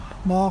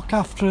Mark,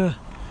 after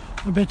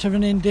a bit of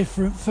an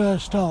indifferent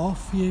first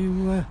half,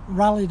 you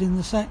rallied in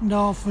the second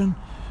half and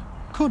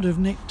could have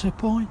nicked a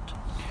point.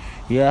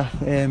 Yeah,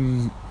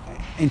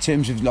 in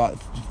terms of like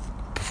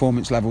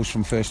performance levels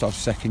from first half to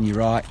second, you're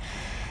right.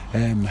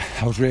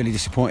 I was really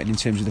disappointed in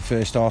terms of the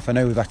first half. I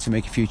know we've had to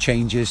make a few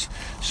changes,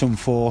 some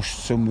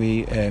forced, some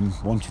we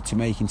wanted to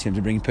make in terms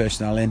of bringing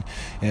personnel in,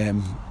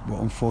 but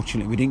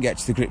unfortunately we didn't get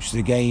to the grips of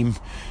the game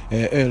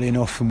early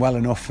enough and well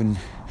enough, and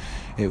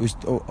it was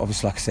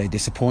obviously, like I say,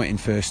 disappointing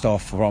first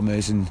half from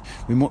us, and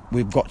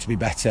we've got to be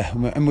better,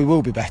 and we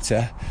will be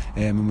better,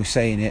 and we're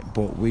saying it,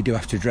 but we do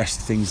have to address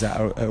the things that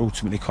are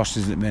ultimately cost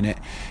us at the minute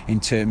in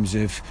terms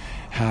of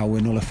how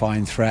we're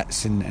nullifying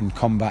threats and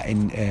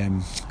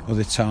combating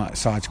other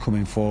sides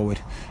coming forward,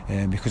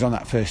 because on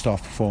that first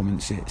half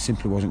performance it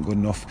simply wasn't good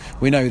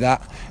enough. We know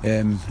that,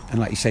 and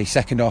like you say,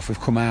 second half we've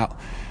come out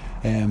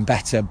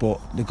better, but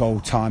the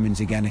goal timings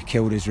again have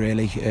killed us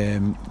really.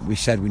 We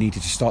said we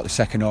needed to start the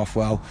second half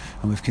well,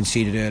 and we've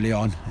conceded early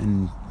on,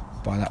 and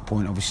by that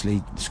point obviously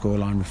the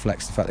scoreline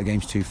reflects the fact the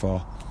game's too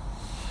far.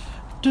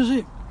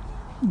 Do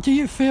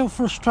you feel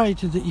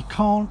frustrated that you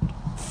can't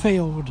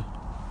field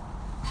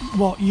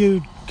what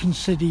you'd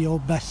consider your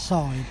best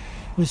side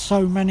with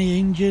so many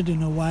injured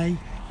and away?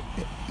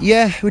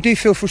 Yeah, we do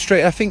feel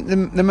frustrated. I think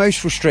the most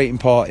frustrating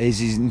part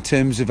is in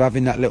terms of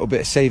having that little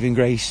bit of saving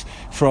grace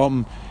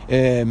from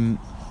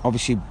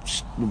obviously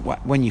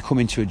when you come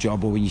into a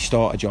job or when you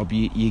start a job,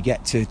 you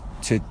get to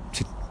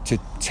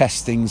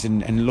test things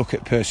and look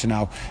at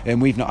personnel,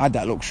 and we've not had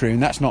that luxury,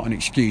 and that's not an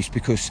excuse,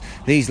 because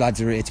these lads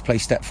are here to play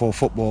step 4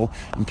 football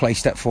and play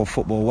step 4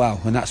 football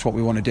well, and that's what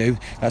we want to do.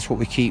 That's what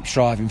we keep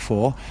striving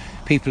for.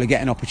 People are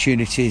getting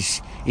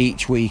opportunities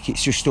each week.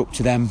 It's just up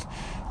to them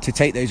to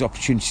take those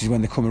opportunities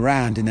when they come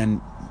around, and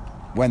then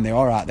when they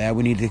are out there,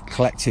 we need a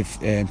collective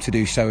to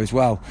do so as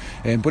well.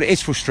 But it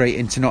is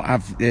frustrating to not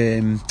have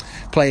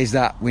players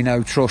that we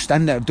know, trust,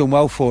 and that have done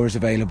well for us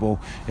available.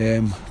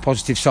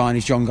 Positive sign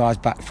is John Guy's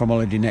back from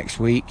holiday next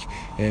week.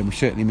 We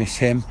certainly miss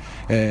him.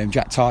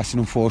 Jack Tyson,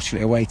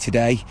 unfortunately, away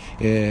today.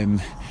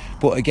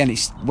 But again,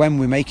 it's when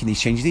we're making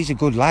these changes, these are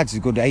good lads, they're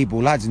good,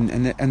 able lads,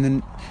 and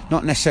they're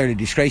not necessarily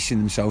disgracing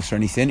themselves or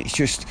anything. It's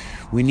just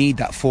we need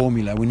that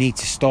formula. We need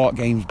to start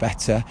games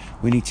better.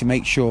 We need to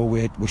make sure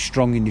we're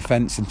strong in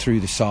defence and through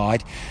the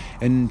side.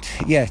 And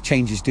yeah,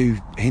 changes do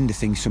hinder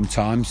things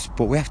sometimes,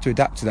 but we have to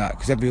adapt to that,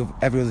 because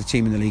every other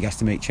team in the league has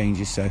to make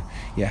changes. So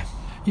yeah.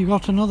 You've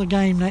got another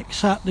game next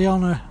Saturday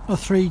on a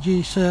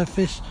 3G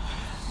surface.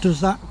 Does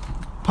that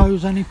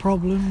pose any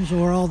problems,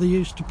 or are they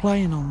used to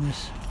playing on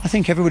this? I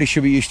think everybody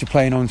should be used to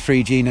playing on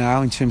 3G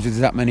now, in terms of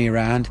there's that many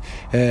around.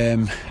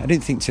 I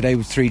didn't think today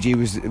with 3G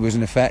was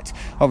an effect.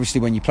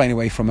 Obviously when you're playing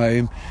away from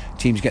home,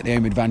 teams get the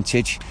home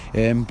advantage,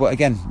 but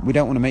again, we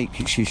don't want to make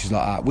excuses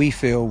like that. We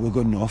feel we're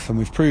good enough, and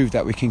we've proved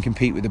that we can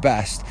compete with the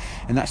best,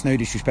 and that's no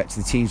disrespect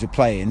to the teams we're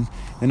playing.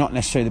 They're not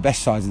necessarily the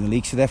best sides in the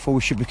league, so therefore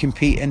we should be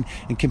competing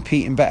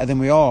better than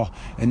we are,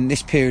 and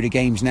this period of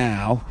games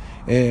now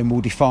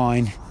will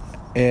define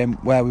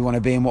where we want to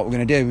be and what we're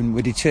going to do, and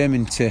we're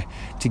determined to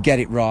get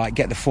it right,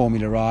 get the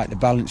formula right, the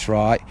balance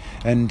right,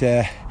 and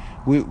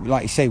we,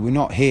 like you say, we're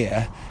not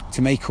here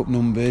to make up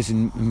numbers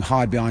and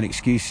hide behind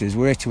excuses.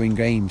 We're here to win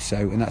games,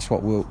 and that's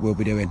what we'll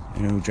be doing,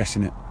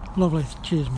 addressing it. Lovely, cheers.